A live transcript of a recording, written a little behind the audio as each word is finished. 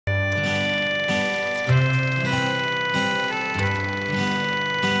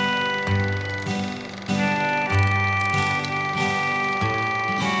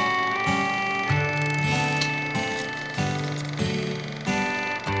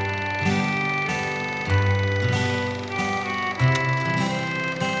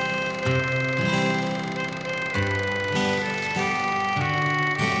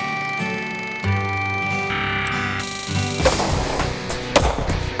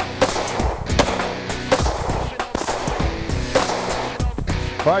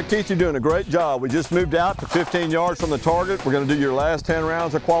All right, Keith, you're doing a great job. We just moved out to 15 yards from the target. We're going to do your last 10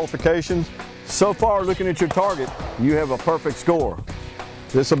 rounds of qualifications. So far, looking at your target, you have a perfect score.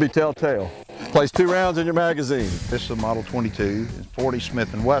 This will be telltale. Place 2 rounds in your magazine. This is a Model 22, 40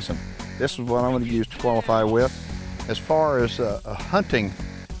 Smith & Wesson. This is what I'm going to use to qualify with. As far as a hunting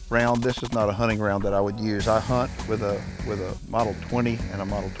round, this is not a hunting round that I would use. I hunt with a Model 20 and a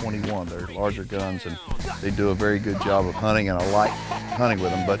Model 21. They're larger guns and they do a very good job of hunting, and I like hunting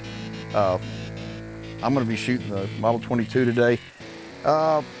with them. But I'm going to be shooting the Model 22 today.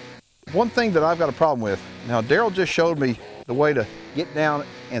 One thing that I've got a problem with, now Daryl just showed me the way to get down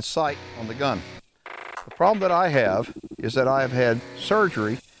and sight on the gun. The problem that I have is that I have had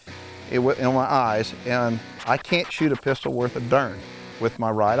surgery in my eyes, and I can't shoot a pistol worth a darn with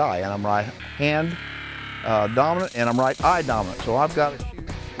my right eye, and I'm right hand dominant and I'm right eye dominant, so I've got to shoot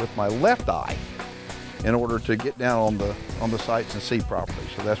with my left eye in order to get down on the sights and see properly.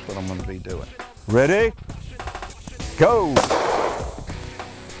 So that's what I'm going to be doing. Ready? Go!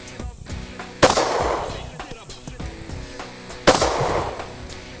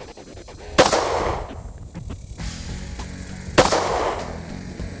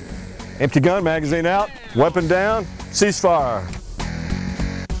 Empty gun, magazine out, weapon down, ceasefire.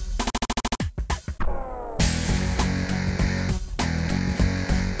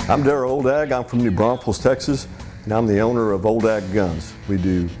 I'm Daryl Oldag. I'm from New Braunfels, Texas, and I'm the owner of Oldag Guns. We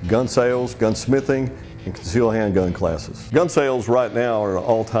do gun sales, gunsmithing, and concealed handgun classes. Gun sales right now are at an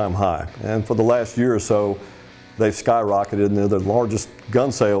all-time high, and for the last year or so, they've skyrocketed, and they're the largest gun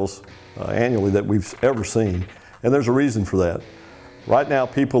sales annually that we've ever seen, and there's a reason for that. Right now,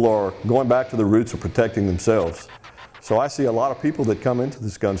 people are going back to the roots of protecting themselves. So I see a lot of people that come into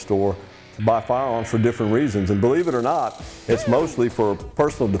this gun store to buy firearms for different reasons, and believe it or not, it's mostly for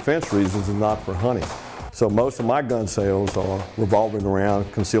personal defense reasons and not for hunting. So most of my gun sales are revolving around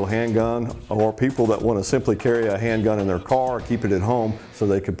concealed handgun, or people that want to simply carry a handgun in their car, keep it at home so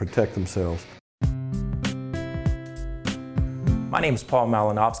they can protect themselves. My name is Paul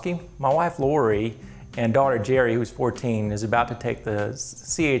Malinowski. My wife Lori and daughter Jerry, who's 14, is about to take the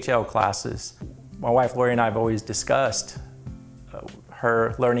CHL classes. My wife Lori and I have always discussed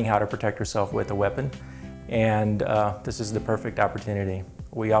her learning how to protect herself with a weapon, and this is the perfect opportunity.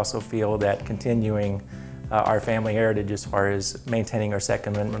 We also feel that continuing our family heritage as far as maintaining our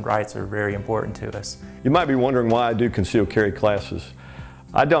Second Amendment rights are very important to us. You might be wondering why I do concealed carry classes.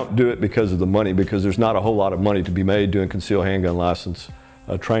 I don't do it because of the money, because there's not a whole lot of money to be made doing concealed handgun license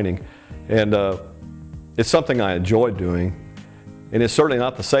training. And it's something I enjoy doing, and it's certainly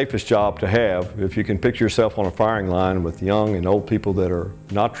not the safest job to have if you can picture yourself on a firing line with young and old people that are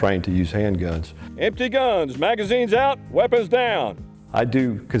not trained to use handguns. Empty guns, magazines out, weapons down. I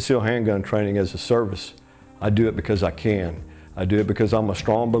do concealed handgun training as a service. I do it because I can. I do it because I'm a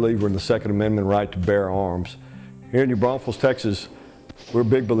strong believer in the Second Amendment right to bear arms. Here in New Braunfels, Texas, we're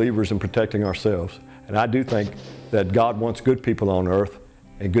big believers in protecting ourselves, and I do think that God wants good people on earth,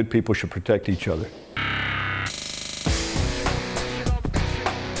 and good people should protect each other.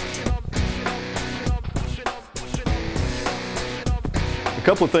 A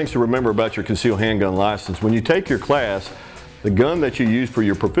couple of things to remember about your concealed handgun license. When you take your class, the gun that you use for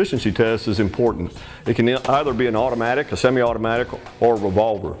your proficiency test is important. It can either be an automatic, a semi-automatic, or a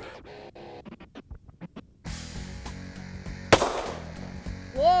revolver.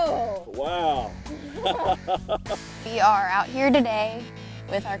 Whoa! Wow! We are out here today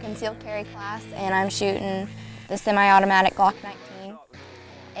with our concealed carry class, and I'm shooting the semi-automatic Glock 19.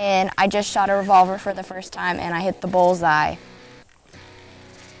 And I just shot a revolver for the first time, and I hit the bullseye.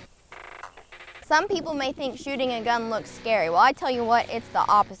 Some people may think shooting a gun looks scary. Well, I tell you what, it's the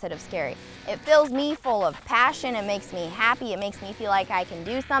opposite of scary. It fills me full of passion, it makes me happy, it makes me feel like I can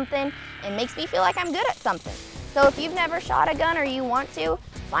do something, it makes me feel like I'm good at something. So if you've never shot a gun or you want to,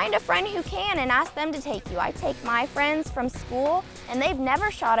 find a friend who can and ask them to take you. I take my friends from school and they've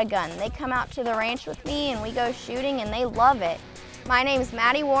never shot a gun. They come out to the ranch with me and we go shooting and they love it. My name's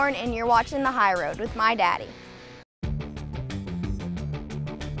Maddie Warren and you're watching The High Road with my daddy.